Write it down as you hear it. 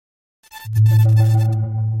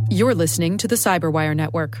You're listening to the Cyberwire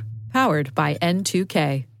Network, powered by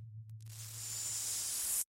N2K.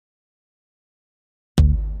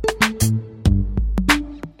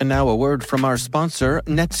 And now a word from our sponsor,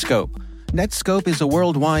 Netskope. Netskope is a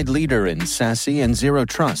worldwide leader in SASE and Zero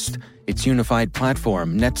Trust. Its unified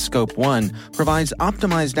platform, Netskope One, provides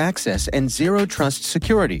optimized access and Zero Trust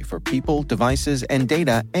security for people, devices, and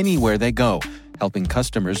data anywhere they go, helping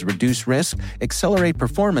customers reduce risk, accelerate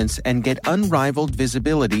performance, and get unrivaled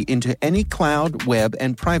visibility into any cloud, web,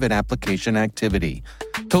 and private application activity.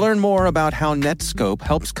 To learn more about how Netskope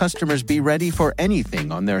helps customers be ready for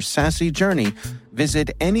anything on their SASE journey, visit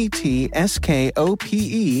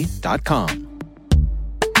netskope.com.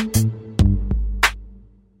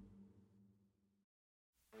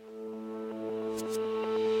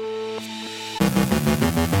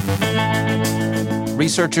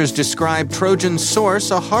 Researchers describe Trojan Source,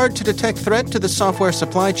 a hard-to-detect threat to the software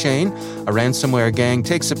supply chain. A ransomware gang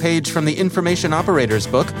takes a page from the information operator's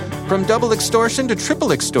book. From double extortion to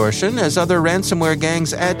triple extortion, as other ransomware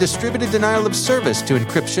gangs add distributed denial of service to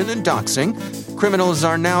encryption and doxing. Criminals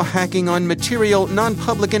are now hacking on material,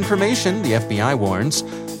 non-public information, the FBI warns.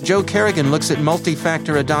 Joe Kerrigan looks at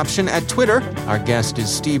multi-factor adoption at Twitter. Our guest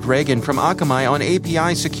is Steve Reagan from Akamai on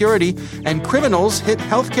API security. And criminals hit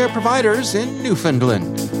healthcare providers in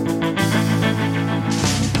Newfoundland.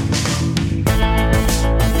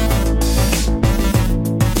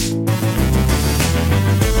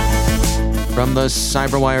 From the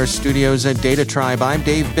Cyberwire studios at Data Tribe, I'm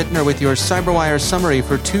Dave Bittner with your Cyberwire summary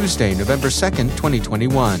for Tuesday, November 2nd,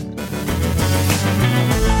 2021.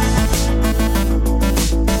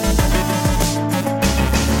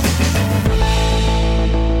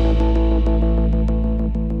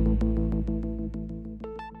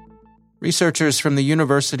 Researchers from the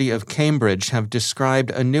University of Cambridge have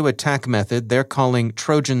described a new attack method they're calling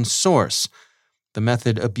Trojan Source. The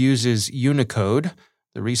method abuses Unicode.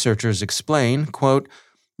 The researchers explain, quote,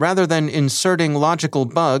 rather than inserting logical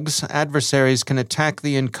bugs, adversaries can attack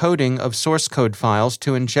the encoding of source code files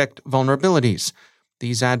to inject vulnerabilities.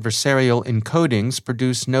 These adversarial encodings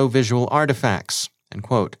produce no visual artifacts, end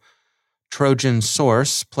quote. Trojan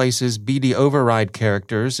Source places BD override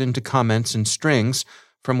characters into comments and strings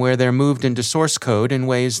from where they're moved into source code in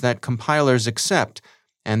ways that compilers accept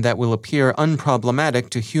and that will appear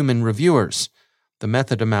unproblematic to human reviewers. The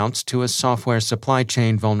method amounts to a software supply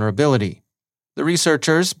chain vulnerability. The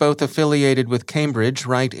researchers, both affiliated with Cambridge,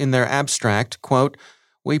 write in their abstract, quote,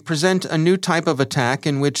 we present a new type of attack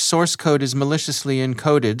in which source code is maliciously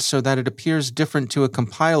encoded so that it appears different to a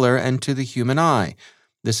compiler and to the human eye.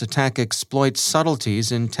 This attack exploits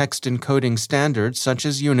subtleties in text encoding standards such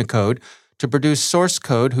as Unicode to produce source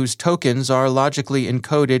code whose tokens are logically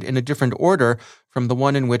encoded in a different order from the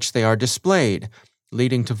one in which they are displayed,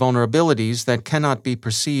 leading to vulnerabilities that cannot be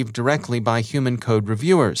perceived directly by human code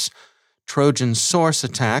reviewers. Trojan Source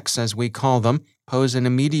attacks, as we call them, pose an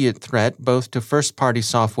immediate threat both to first-party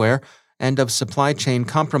software and of supply chain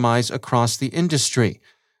compromise across the industry.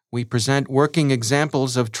 We present working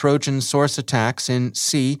examples of Trojan Source attacks in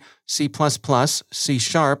C, C++, C#,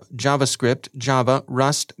 JavaScript, Java,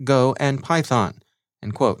 Rust, Go, and Python.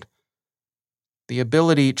 End quote. The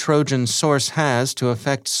ability Trojan Source has to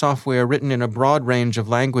affect software written in a broad range of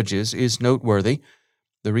languages is noteworthy.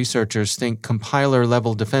 The researchers think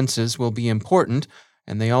compiler-level defenses will be important,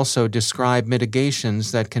 and they also describe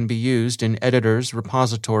mitigations that can be used in editors,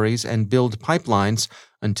 repositories, and build pipelines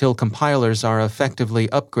until compilers are effectively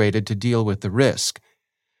upgraded to deal with the risk.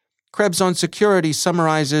 Krebs on Security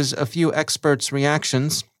summarizes a few experts'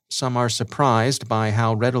 reactions. Some are surprised by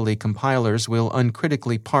how readily compilers will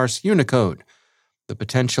uncritically parse Unicode. The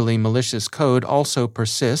potentially malicious code also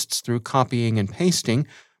persists through copying and pasting,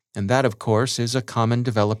 and that, of course, is a common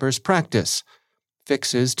developer's practice.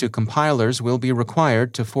 Fixes to compilers will be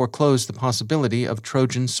required to foreclose the possibility of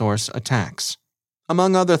Trojan Source attacks.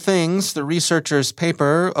 Among other things, the researchers'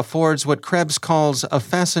 paper affords what Krebs calls a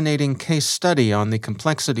fascinating case study on the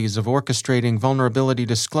complexities of orchestrating vulnerability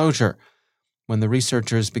disclosure. When the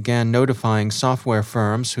researchers began notifying software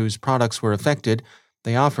firms whose products were affected,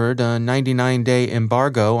 they offered a 99-day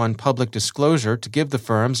embargo on public disclosure to give the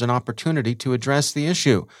firms an opportunity to address the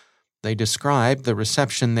issue. They described the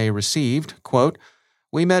reception they received, quote,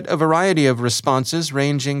 we met a variety of responses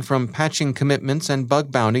ranging from patching commitments and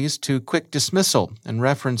bug bounties to quick dismissal and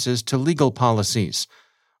references to legal policies.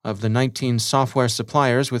 Of the 19 software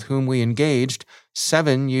suppliers with whom we engaged,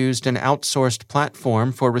 7 used an outsourced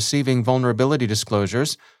platform for receiving vulnerability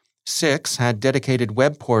disclosures, 6 had dedicated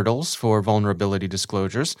web portals for vulnerability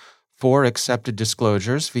disclosures, 4 accepted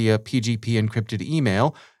disclosures via PGP encrypted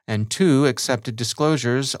email, and 2 accepted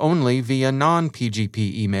disclosures only via non-PGP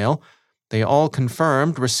email. They all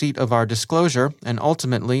confirmed receipt of our disclosure, and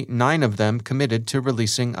ultimately 9 of them committed to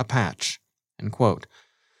releasing a patch." End quote.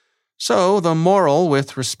 So the moral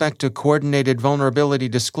with respect to coordinated vulnerability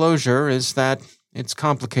disclosure is that it's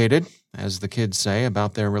complicated, as the kids say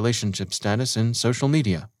about their relationship status in social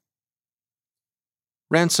media.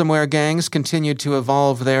 Ransomware gangs continue to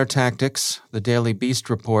evolve their tactics. The Daily Beast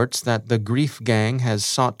reports that the Grief Gang has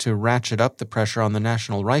sought to ratchet up the pressure on the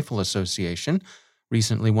National Rifle Association,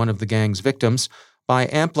 recently one of the gang's victims, by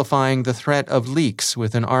amplifying the threat of leaks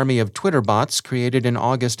with an army of Twitter bots created in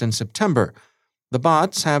August and September. The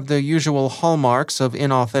bots have the usual hallmarks of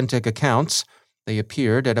inauthentic accounts. They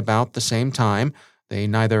appeared at about the same time. They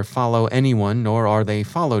neither follow anyone nor are they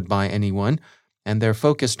followed by anyone, and they're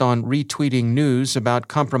focused on retweeting news about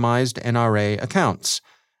compromised NRA accounts.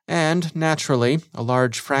 And, naturally, a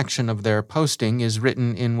large fraction of their posting is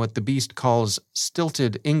written in what the Beast calls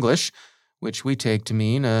stilted English, which we take to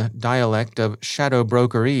mean a dialect of shadow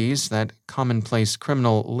brokerese, that commonplace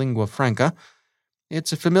criminal lingua franca.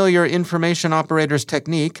 It's a familiar information operator's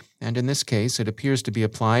technique, and in this case it appears to be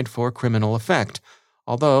applied for criminal effect,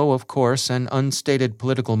 although, of course, an unstated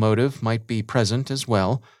political motive might be present as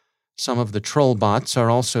well. Some of the troll bots are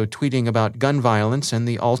also tweeting about gun violence and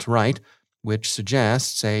the alt-right, which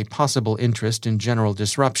suggests a possible interest in general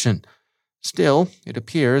disruption. Still, it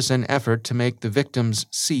appears an effort to make the victim's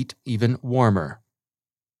seat even warmer.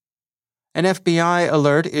 An FBI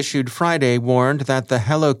alert issued Friday warned that the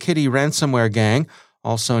Hello Kitty ransomware gang,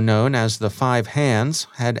 also known as the Five Hands,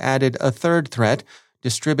 had added a third threat,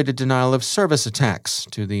 distributed denial of service attacks,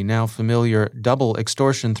 to the now familiar double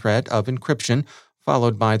extortion threat of encryption,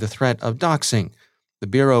 followed by the threat of doxing. The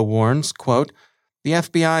Bureau warns, quote, "The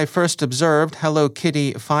FBI first observed Hello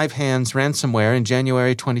Kitty Five Hands ransomware in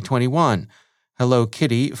January 2021. Hello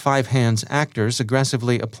Kitty Five Hands actors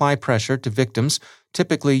aggressively apply pressure to victims,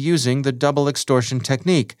 typically using the double extortion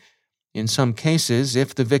technique. In some cases,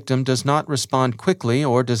 if the victim does not respond quickly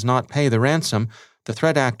or does not pay the ransom, the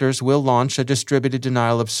threat actors will launch a distributed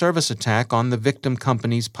denial of service attack on the victim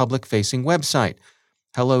company's public-facing website.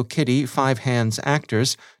 Hello Kitty Five Hands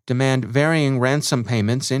actors demand varying ransom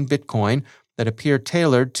payments in Bitcoin that appear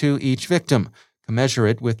tailored to each victim,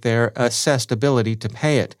 commensurate with their assessed ability to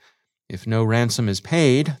pay it. If no ransom is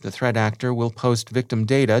paid, the threat actor will post victim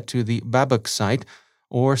data to the Babuk site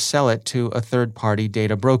or sell it to a third-party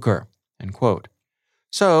data broker." End quote.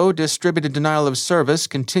 So, distributed denial of service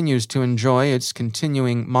continues to enjoy its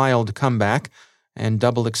continuing mild comeback, and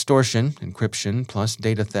double extortion, encryption plus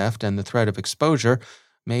data theft and the threat of exposure,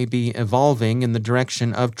 may be evolving in the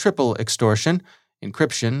direction of triple extortion,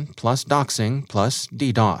 encryption plus doxing plus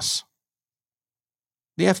DDoS.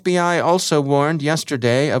 The FBI also warned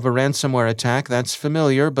yesterday of a ransomware attack that's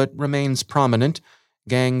familiar but remains prominent.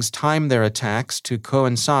 Gangs time their attacks to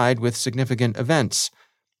coincide with significant events.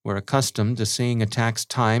 We're accustomed to seeing attacks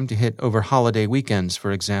timed to hit over holiday weekends,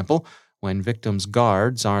 for example, when victims'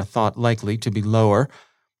 guards are thought likely to be lower.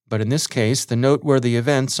 But in this case, the noteworthy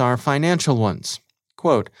events are financial ones.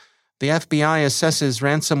 Quote, "The FBI assesses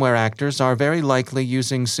ransomware actors are very likely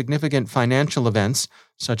using significant financial events,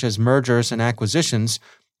 such as mergers and acquisitions,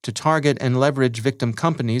 to target and leverage victim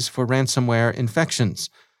companies for ransomware infections.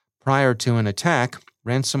 Prior to an attack,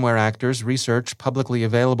 ransomware actors research publicly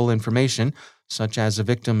available information, such as a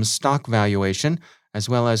victim's stock valuation, as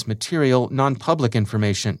well as material non-public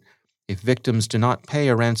information. If victims do not pay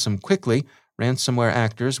a ransom quickly, ransomware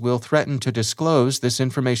actors will threaten to disclose this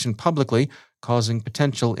information publicly, causing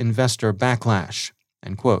potential investor backlash."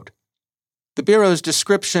 End quote. The Bureau's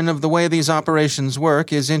description of the way these operations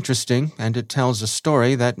work is interesting, and it tells a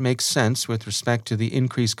story that makes sense with respect to the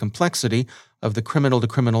increased complexity of the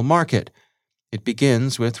criminal-to-criminal market. It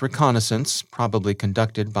begins with reconnaissance, probably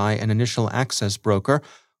conducted by an initial access broker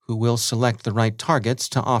who will select the right targets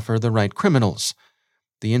to offer the right criminals.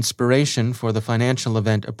 The inspiration for the financial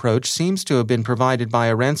event approach seems to have been provided by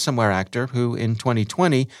a ransomware actor who, in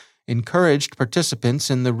 2020, encouraged participants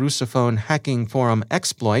in the Russophone hacking forum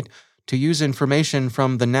exploit to use information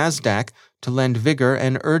from the NASDAQ to lend vigor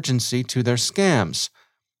and urgency to their scams.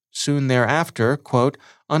 Soon thereafter, quote,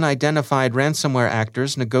 "Unidentified ransomware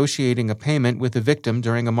actors negotiating a payment with a victim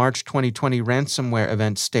during a March 2020 ransomware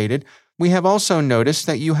event stated, 'We have also noticed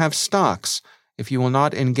that you have stocks. If you will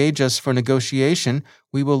not engage us for negotiation,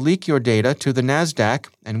 we will leak your data to the NASDAQ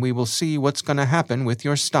and we will see what's going to happen with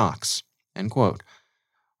your stocks.'" End quote.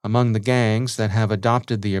 Among the gangs that have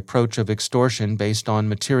adopted the approach of extortion based on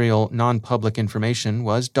material, non-public information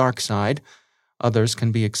was DarkSide. Others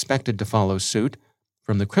can be expected to follow suit.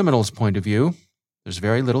 From the criminal's point of view, there's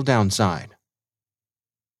very little downside.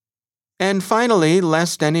 And finally,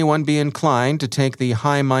 lest anyone be inclined to take the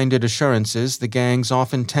high-minded assurances the gangs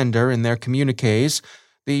often tender in their communiques,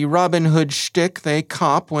 the Robin Hood shtick they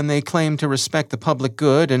cop when they claim to respect the public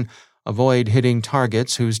good and avoid hitting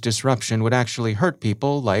targets whose disruption would actually hurt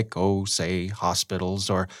people like, say, hospitals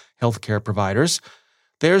or healthcare providers.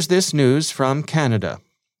 There's this news from Canada.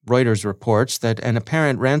 Reuters reports that an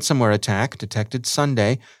apparent ransomware attack detected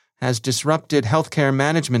Sunday has disrupted healthcare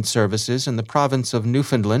management services in the province of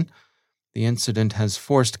Newfoundland. The incident has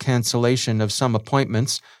forced cancellation of some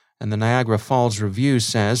appointments, and the Niagara Falls Review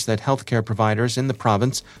says that healthcare providers in the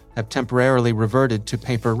province have temporarily reverted to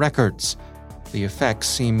paper records. The effects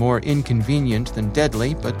seem more inconvenient than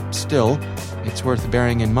deadly, but still, it's worth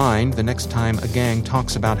bearing in mind the next time a gang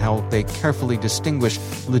talks about how they carefully distinguish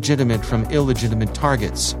legitimate from illegitimate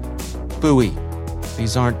targets. Phooey.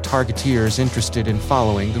 These aren't targeteers interested in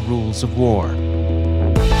following the rules of war.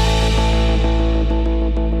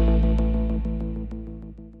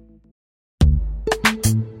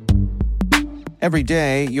 Every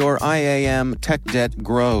day, your IAM tech debt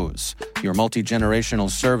grows. Your multi-generational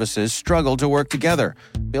services struggle to work together.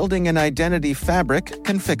 Building an identity fabric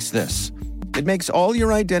can fix this. It makes all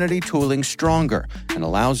your identity tooling stronger and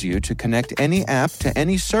allows you to connect any app to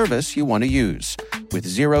any service you want to use, with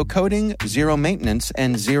zero coding, zero maintenance,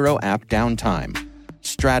 and zero app downtime.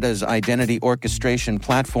 Strata's identity orchestration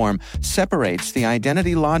platform separates the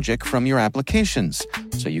identity logic from your applications,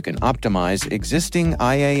 so you can optimize existing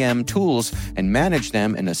IAM tools and manage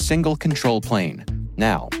them in a single control plane.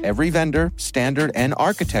 Now, every vendor, standard, and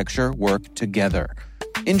architecture work together.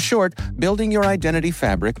 In short, building your identity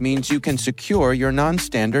fabric means you can secure your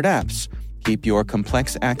non-standard apps, keep your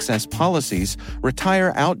complex access policies,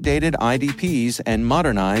 retire outdated IDPs, and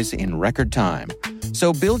modernize in record time.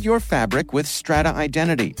 So build your fabric with Strata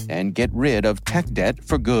Identity and get rid of tech debt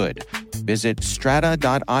for good. Visit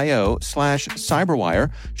strata.io/cyberwire,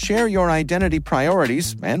 share your identity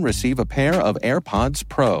priorities, and receive a pair of AirPods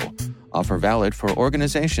Pro. Offer valid for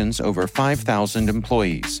organizations over 5,000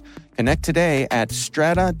 employees. Connect today at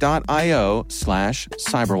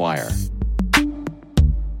strata.io/cyberwire.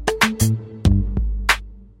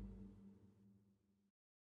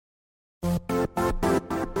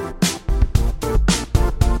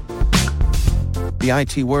 The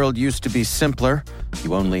IT world used to be simpler.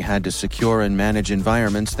 You only had to secure and manage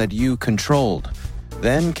environments that you controlled.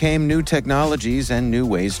 Then came new technologies and new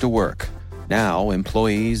ways to work. Now,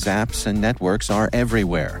 employees, apps, and networks are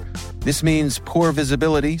everywhere. This means poor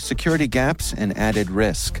visibility, security gaps, and added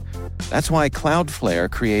risk. That's why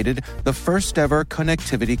Cloudflare created the first-ever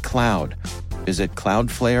connectivity cloud. Visit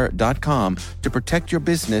cloudflare.com to protect your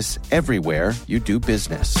business everywhere you do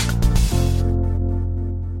business.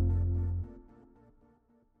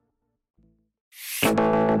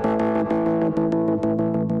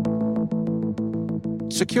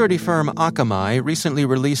 Security firm Akamai recently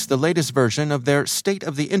released the latest version of their State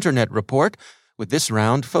of the Internet report, with this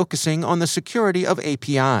round focusing on the security of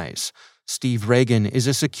APIs. Steve Reagan is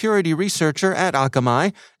a security researcher at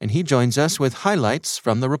Akamai, and he joins us with highlights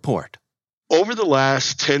from the report. Over the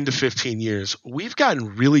last 10 to 15 years, we've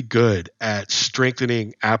gotten really good at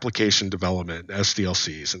strengthening application development,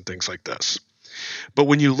 SDLCs, and things like this. But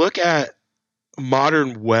when you look at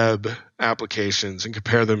modern web applications and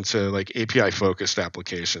compare them to like API-focused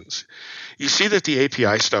applications, you see that the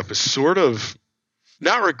API stuff is sort of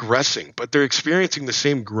not regressing, but they're experiencing the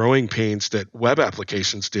same growing pains that web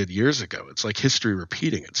applications did years ago. It's like history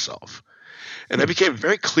repeating itself. And that became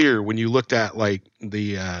very clear when you looked at like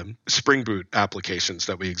the Spring Boot applications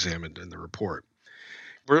that we examined in the report.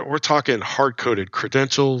 We're talking hard-coded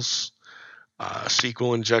credentials,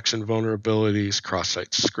 SQL injection vulnerabilities,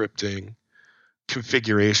 cross-site scripting,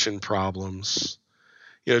 configuration problems,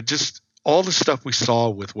 just all the stuff we saw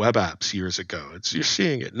with web apps years ago. You're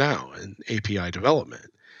seeing it now in API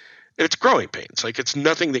development. And it's growing pains. Like it's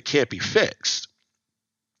nothing that can't be fixed.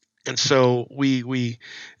 And so we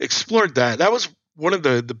explored that. That was one of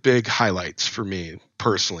the big highlights for me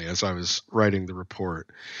personally as I was writing the report.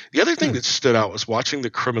 The other thing that stood out was watching the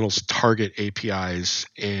criminals target APIs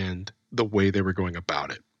and the way they were going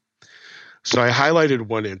about it. So I highlighted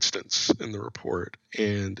one instance in the report,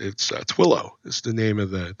 and it's Twilio is the name of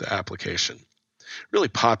the application. Really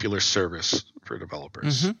popular service for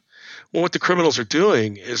developers. Mm-hmm. Well, what the criminals are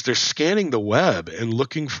doing is they're scanning the web and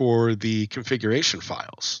looking for the configuration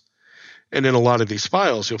files. And in a lot of these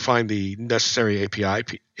files, you'll find the necessary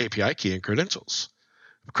API key and credentials.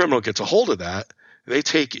 If a criminal gets a hold of that, they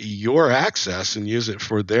take your access and use it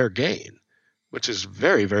for their gain, which is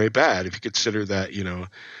very, very bad if you consider that,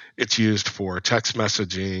 it's used for text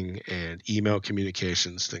messaging and email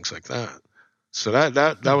communications, things like that. So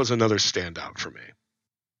that was another standout for me.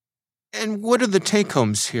 And what are the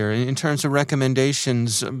take-homes here in terms of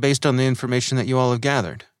recommendations based on the information that you all have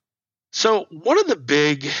gathered? So one of the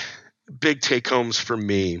big take-homes for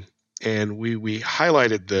me, and we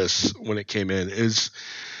highlighted this when it came in, is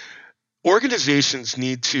organizations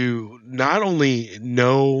need to not only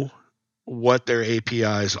know what their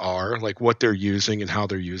APIs are, like what they're using and how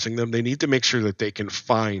they're using them, they need to make sure that they can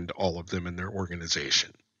find all of them in their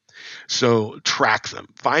organization. So track them,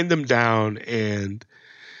 find them down, and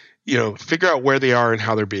figure out where they are and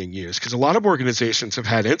how they're being used. Because a lot of organizations have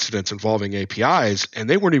had incidents involving APIs, and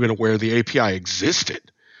they weren't even aware the API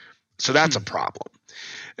existed. So that's a problem.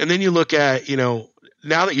 And then you look at, now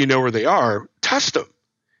that you know where they are, test them.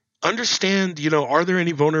 Understand, are there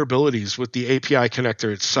any vulnerabilities with the API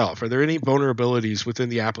connector itself? Are there any vulnerabilities within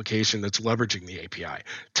the application that's leveraging the API?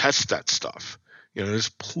 Test that stuff. There's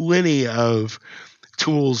plenty of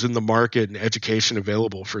tools in the market and education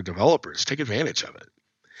available for developers. Take advantage of it.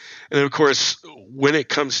 And then, of course, when it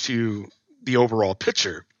comes to the overall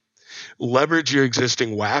picture, leverage your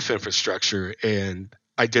existing WAF infrastructure and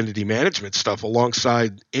identity management stuff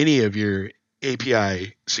alongside any of your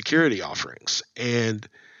API security offerings. And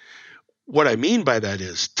what I mean by that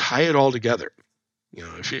is tie it all together.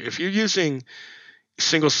 If you're using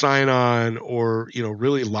single sign-on or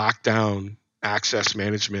really locked down access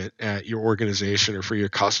management at your organization or for your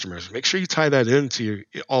customers, make sure you tie that into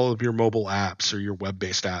all of your mobile apps or your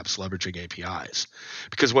web-based apps leveraging APIs.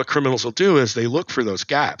 Because what criminals will do is they look for those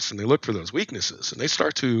gaps and they look for those weaknesses, and they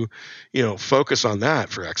start to focus on that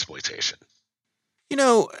for exploitation.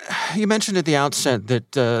 You mentioned at the outset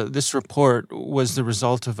that this report was the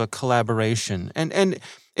result of a collaboration. And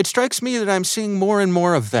it strikes me that I'm seeing more and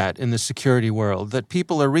more of that in the security world, that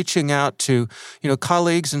people are reaching out to,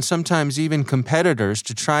 colleagues and sometimes even competitors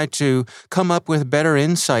to try to come up with better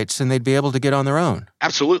insights than they'd be able to get on their own.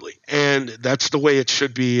 Absolutely. And that's the way it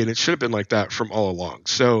should be. And it should have been like that from all along.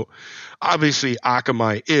 So obviously,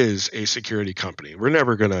 Akamai is a security company. We're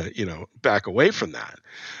never going to, back away from that.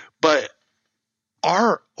 But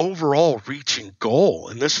our overall reaching goal,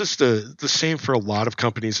 and this is the same for a lot of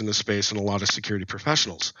companies in the space and a lot of security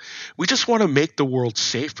professionals, we just want to make the world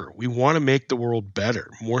safer. We want to make the world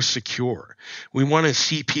better, more secure. We want to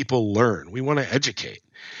see people learn. We want to educate.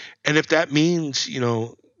 And if that means,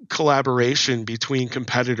 collaboration between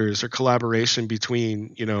competitors or collaboration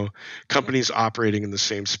between, companies operating in the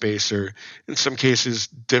same space or in some cases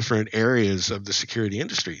different areas of the security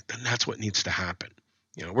industry, then that's what needs to happen.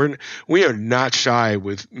 We are not shy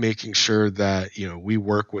with making sure that, we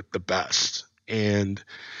work with the best. And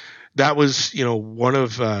that was, one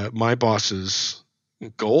of my boss's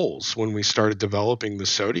goals when we started developing the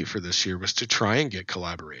SOTI for this year was to try and get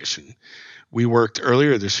collaboration.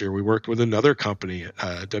 Earlier this year, we worked with another company,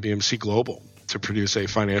 WMC Global, to produce a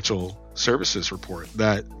financial services report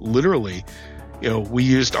that literally, we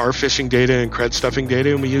used our phishing data and cred stuffing data,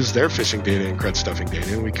 and we used their phishing data and cred stuffing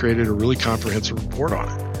data, and we created a really comprehensive report on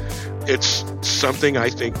it. It's something I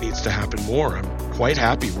think needs to happen more. I'm quite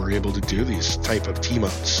happy we're able to do these type of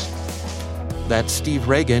team-ups. That's Steve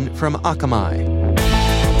Reagan from Akamai.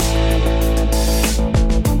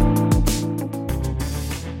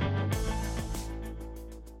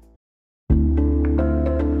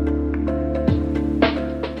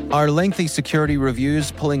 Are lengthy security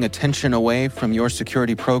reviews pulling attention away from your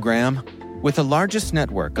security program? With the largest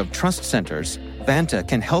network of trust centers, Vanta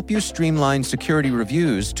can help you streamline security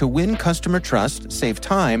reviews to win customer trust, save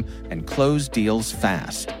time, and close deals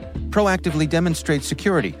fast. Proactively demonstrate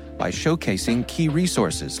security by showcasing key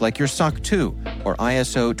resources like your SOC 2 or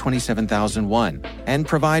ISO 27001 and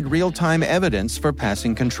provide real-time evidence for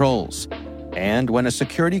passing controls. And when a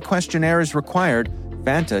security questionnaire is required,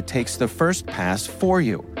 Vanta takes the first pass for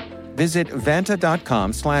you. Visit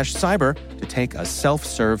vanta.com/cyber to take a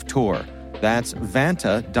self-serve tour. That's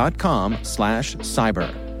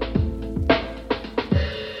vanta.com/cyber.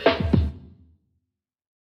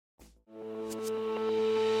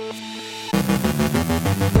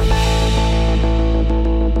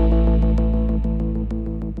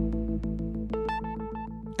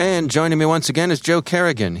 And joining me once again is Joe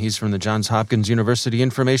Kerrigan. He's from the Johns Hopkins University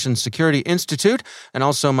Information Security Institute and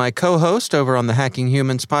also my co-host over on the Hacking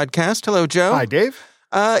Humans podcast. Hello, Joe. Hi, Dave.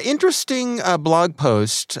 Interesting blog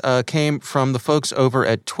post came from the folks over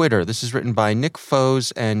at Twitter. This is written by Nick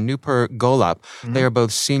Foes and Nupur Golap. Mm-hmm. They are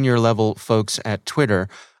both senior-level folks at Twitter.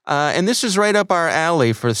 And this is right up our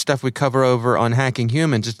alley for stuff we cover over on Hacking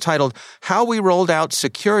Humans. It's titled, How We Rolled Out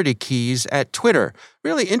Security Keys at Twitter.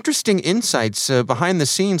 Really interesting insights behind the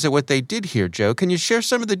scenes of what they did here, Joe. Can you share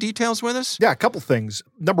some of the details with us? Yeah, a couple things.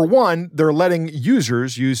 Number one, they're letting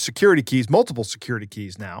users use security keys, multiple security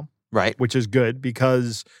keys now. Right. Which is good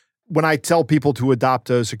because when I tell people to adopt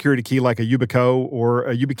a security key like a Yubico or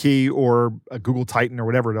a YubiKey or a Google Titan or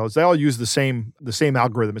whatever it is, they all use the same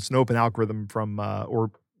algorithm. It's an open algorithm from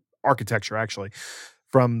or architecture actually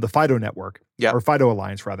from the FIDO network or FIDO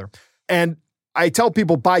Alliance rather. And I tell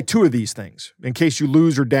people buy 2 of these things in case you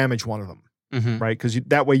lose or damage one of them, right? Because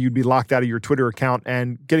that way you'd be locked out of your Twitter account,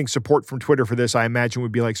 and getting support from Twitter for this, I imagine,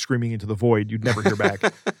 would be like screaming into the void. You'd never hear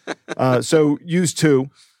back. So use 2.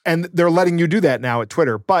 And they're letting you do that now at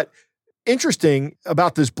Twitter. But interesting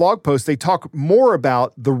about this blog post, they talk more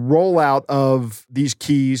about the rollout of these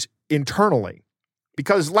keys internally.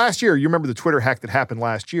 Because last year, you remember the Twitter hack that happened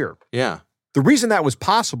last year. Yeah. The reason that was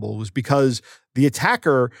possible was because the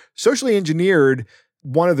attacker socially engineered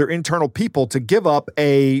one of their internal people to give up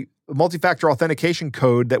a multi-factor authentication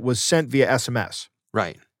code that was sent via SMS.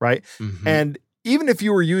 Right. Right? Mm-hmm. And even if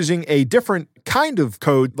you were using a different kind of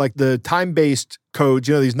code, like the time-based codes,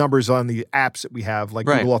 these numbers on the apps that we have, like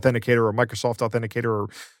Google Authenticator or Microsoft Authenticator or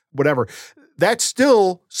whatever, that's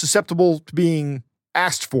still susceptible to being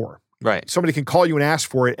asked for. Right. Somebody can call you and ask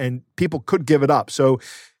for it, and people could give it up. So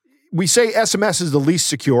we say SMS is the least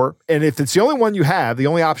secure, and if it's the only one you have, the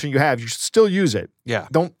only option you have, you should still use it. Yeah.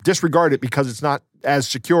 Don't disregard it because it's not as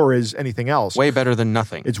secure as anything else. Way better than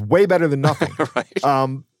nothing. It's way better than nothing.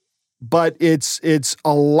 Right. But it's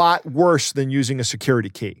a lot worse than using a security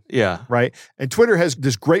key. Yeah. Right? And Twitter has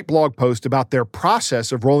this great blog post about their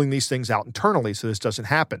process of rolling these things out internally so this doesn't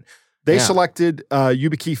happen. They selected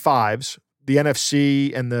YubiKey 5s, the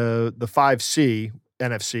NFC and the 5C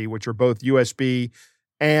NFC, which are both USB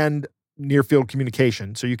and near-field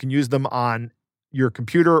communication. So you can use them on your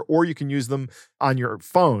computer or you can use them on your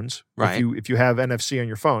phones if you have NFC on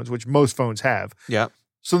your phones, which most phones have. Yeah.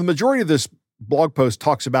 So the majority of this blog post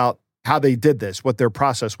talks about how they did this, what their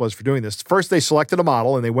process was for doing this. First, they selected a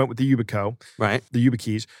model and they went with the Yubico, the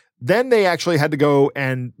YubiKeys. Then they actually had to go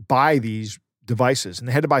and buy these devices, and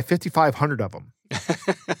they had to buy 5,500 of them.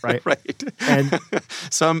 Right. And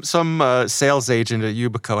some sales agent at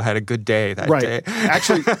Yubico had a good day that day.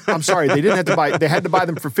 Actually, I'm sorry, they didn't have to buy. They had to buy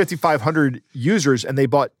them for 5,500 users, and they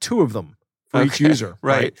bought 2 of them for each user.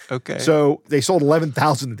 Right. Okay. So they sold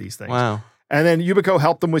 11,000 of these things. Wow. And then Yubico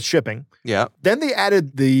helped them with shipping. Yeah. Then they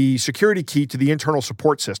added the security key to the internal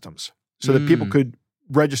support systems so that people could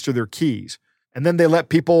register their keys. And then they let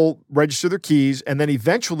people register their keys, and then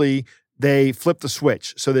eventually they flipped the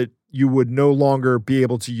switch so that you would no longer be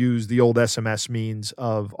able to use the old SMS means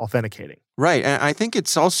of authenticating. Right. And I think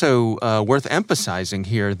it's also worth emphasizing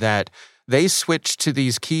here that they switched to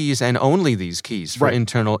these keys and only these keys for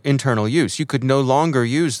internal use. You could no longer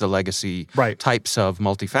use the legacy types of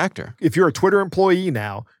multi-factor. If you're a Twitter employee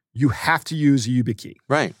now, you have to use a YubiKey.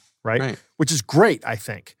 Right. Which is great, I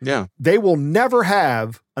think. Yeah. They will never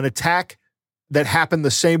have an attack that happened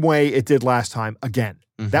the same way it did last time again.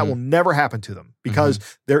 That will never happen to them because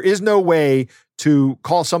there is no way to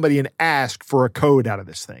call somebody and ask for a code out of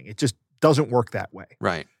this thing. It just doesn't work that way.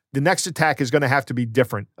 Right. The next attack is going to have to be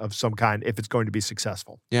different of some kind if it's going to be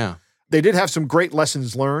successful. Yeah. They did have some great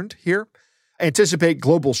lessons learned here. Anticipate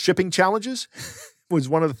global shipping challenges was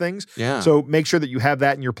one of the things. Yeah. So make sure that you have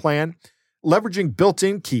that in your plan. Leveraging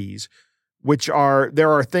built-in keys,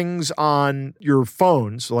 there are things on your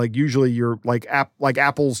phones, like usually your like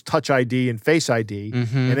Apple's Touch ID and Face ID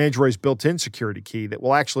and Android's built-in security key that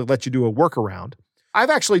will actually let you do a workaround. I've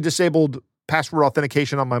actually disabled password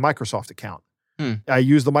authentication on my Microsoft account. I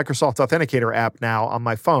use the Microsoft Authenticator app now on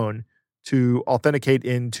my phone to authenticate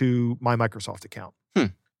into my Microsoft account.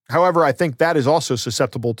 However, I think that is also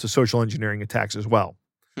susceptible to social engineering attacks as well.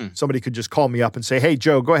 Somebody could just call me up and say, "Hey,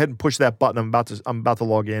 Joe, go ahead and push that button. I'm about to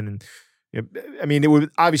log in." And I mean, it would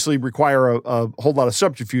obviously require a whole lot of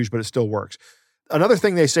subterfuge, but it still works. Another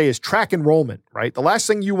thing they say is track enrollment. Right, the last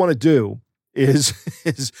thing you want to do is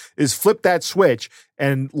flip that switch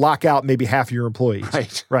and lock out maybe half of your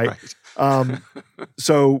employees. Right.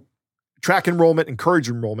 So track enrollment, encourage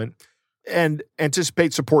enrollment, and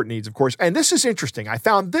anticipate support needs, of course. And this is interesting. I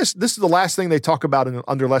found this is the last thing they talk about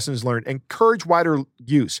under lessons learned, encourage wider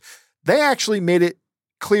use. They actually made it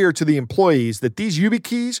clear to the employees that these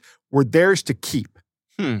YubiKeys were theirs to keep.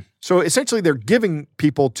 So essentially they're giving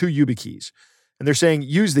people 2 YubiKeys and they're saying,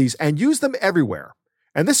 use these and use them everywhere.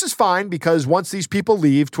 And this is fine because once these people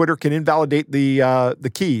leave, Twitter can invalidate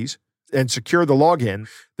the keys. and secure the login,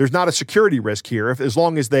 there's not a security risk here as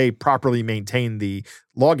long as they properly maintain the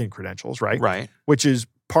login credentials, right? Right. Which is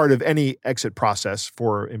part of any exit process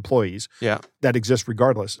for employees that exists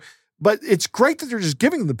regardless. But it's great that they're just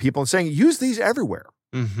giving them to people and saying, use these everywhere.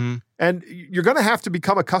 Mm-hmm. And you're going to have to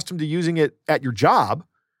become accustomed to using it at your job.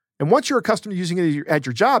 And once you're accustomed to using it at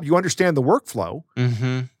your job, you understand the workflow.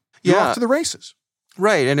 Mm-hmm. You're off to the races.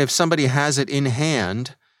 Right. And if somebody has it in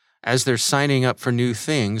hand as they're signing up for new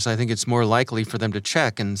things, I think it's more likely for them to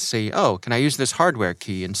check and say, oh, can I use this hardware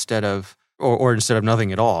key instead of, or instead of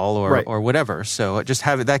nothing at all, or whatever. So just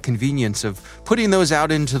have that convenience of putting those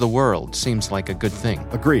out into the world seems like a good thing.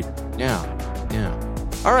 Agreed. Yeah.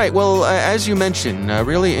 All right. Well, as you mentioned, a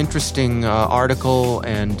really interesting article,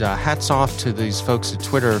 and hats off to these folks at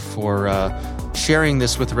Twitter for sharing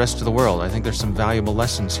this with the rest of the world. I think there's some valuable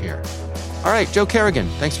lessons here. All right, Joe Kerrigan,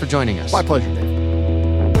 thanks for joining us. My pleasure, Dave.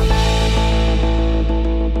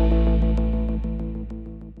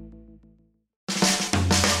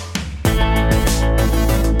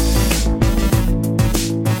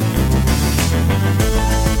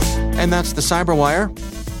 And that's the Cyberwire.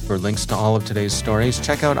 For links to all of today's stories,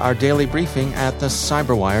 check out our daily briefing at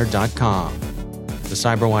thecyberwire.com. The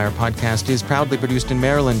Cyberwire podcast is proudly produced in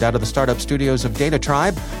Maryland out of the startup studios of Data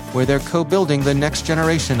Tribe, where they're co-building the next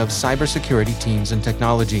generation of cybersecurity teams and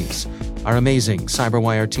technologies. Our amazing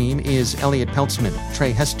Cyberwire team is Elliot Peltzman,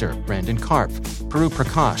 Trey Hester, Brandon Karpf, Puru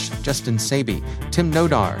Prakash, Justin Sabi, Tim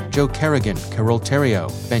Nodar, Joe Kerrigan, Carol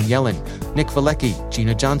Terrio, Ben Yellen, Nick Valecki,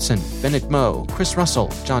 Gina Johnson, Bennett Moe, Chris Russell,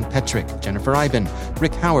 John Petrick, Jennifer Iben,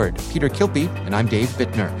 Rick Howard, Peter Kilpie, and I'm Dave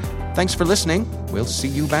Bittner. Thanks for listening. We'll see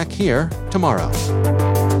you back here tomorrow.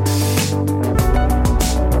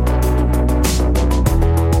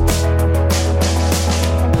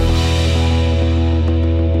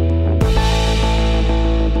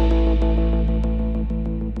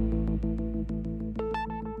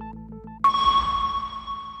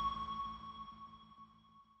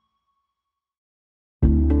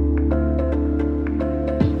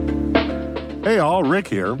 Hey all, Rick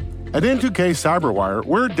here. At N2K Cyberwire,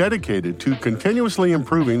 we're dedicated to continuously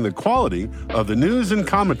improving the quality of the news and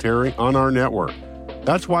commentary on our network.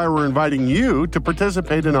 That's why we're inviting you to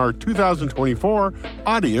participate in our 2024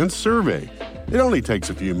 audience survey. It only takes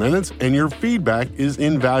a few minutes, and your feedback is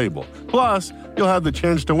invaluable. Plus, you'll have the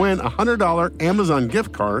chance to win a $100 Amazon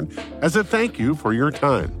gift card as a thank you for your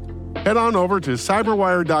time. Head on over to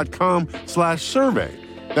cyberwire.com/survey.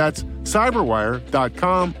 That's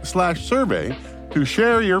cyberwire.com/survey to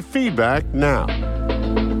share your feedback now.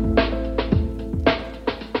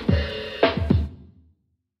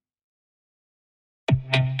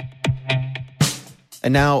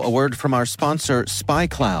 And now a word from our sponsor,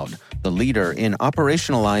 SpyCloud, the leader in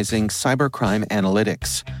operationalizing cybercrime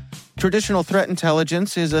analytics. Traditional threat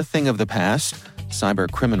intelligence is a thing of the past.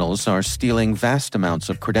 Cyber criminals are stealing vast amounts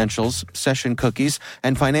of credentials, session cookies,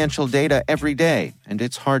 and financial data every day, and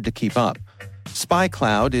it's hard to keep up.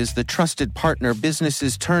 SpyCloud is the trusted partner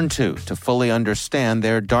businesses turn to fully understand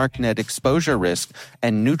their darknet exposure risk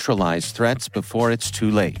and neutralize threats before it's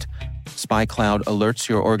too late. SpyCloud alerts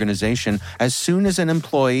your organization as soon as an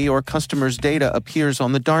employee or customer's data appears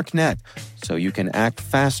on the darknet, so you can act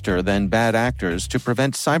faster than bad actors to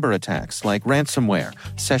prevent cyber attacks like ransomware,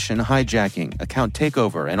 session hijacking, account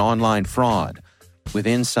takeover, and online fraud. With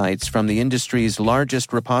insights from the industry's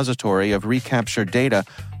largest repository of recaptured data,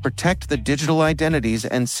 protect the digital identities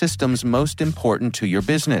and systems most important to your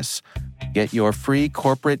business. Get your free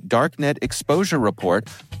corporate darknet exposure report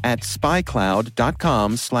at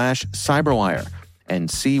spycloud.com/cyberwire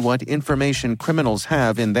and see what information criminals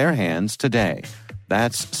have in their hands today.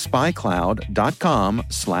 That's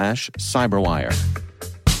spycloud.com/cyberwire.